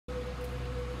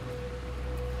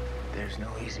There's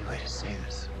no easy way to say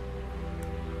this.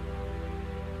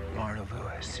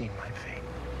 Marnovu has seen my fate.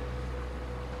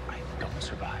 I don't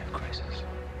survive crisis.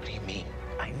 What do you mean?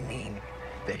 I mean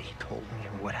that he told me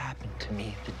what happened to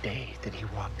me the day that he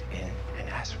walked in and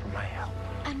asked for my help.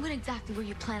 And what exactly were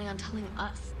you planning on telling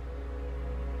us?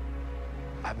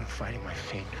 I've been fighting my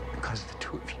fate because of the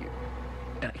two of you.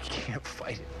 And I can't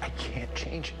fight it. I can't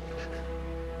change it.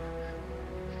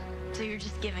 So you're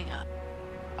just giving up?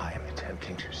 I am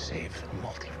attempting to save the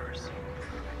multiverse.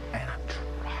 And I'm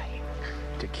trying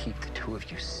to keep the two of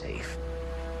you safe.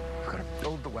 We've got to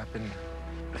build the weapon,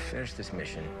 finish this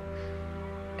mission,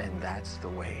 and that's the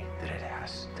way that it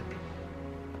has to be.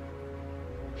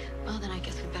 Well, then I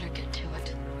guess we better get to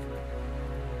it.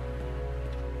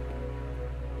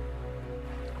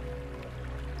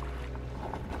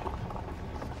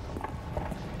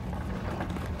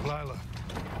 Lila,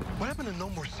 what happened to no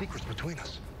more secrets between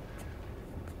us?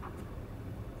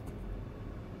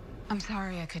 I'm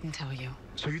sorry I couldn't tell you.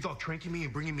 So you thought tranking me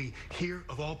and bringing me here,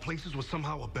 of all places, was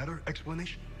somehow a better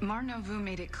explanation? Marnovu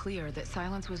made it clear that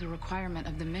silence was a requirement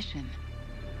of the mission.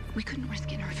 We couldn't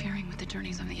risk interfering with the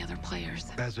journeys of the other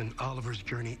players. As in Oliver's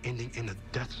journey ending in a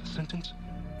death sentence?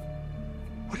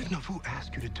 What did Navu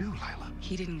ask you to do, Lila?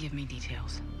 He didn't give me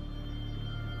details.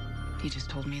 He just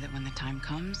told me that when the time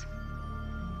comes,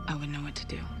 I would know what to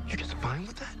do. You're just fine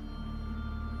with that?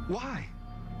 Why?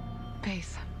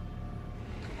 Base.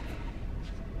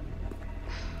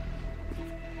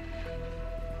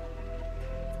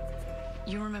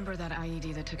 You remember that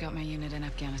IED that took out my unit in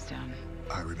Afghanistan?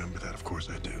 I remember that, of course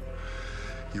I do.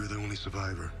 You were the only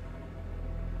survivor.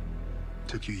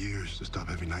 Took you years to stop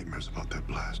having nightmares about that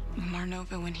blast.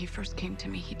 Marnova, when he first came to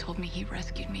me, he told me he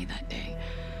rescued me that day.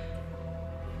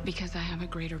 Because I have a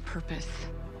greater purpose.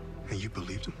 And you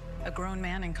believed him? A grown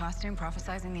man in costume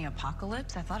prophesizing the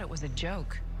apocalypse? I thought it was a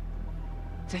joke.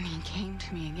 Then he came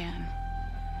to me again.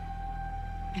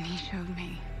 And he showed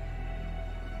me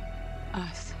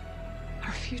us,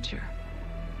 our future.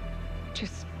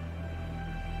 Just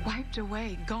wiped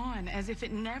away, gone, as if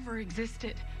it never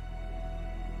existed.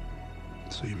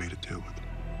 So you made a deal with him?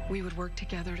 We would work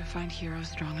together to find heroes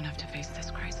strong enough to face this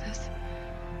crisis.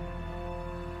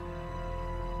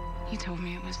 He told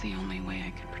me it was the only way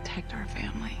I could protect our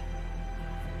family.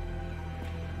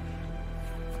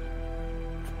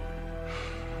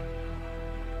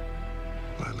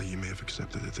 Lila, you may have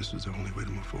accepted that this was the only way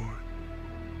to move forward.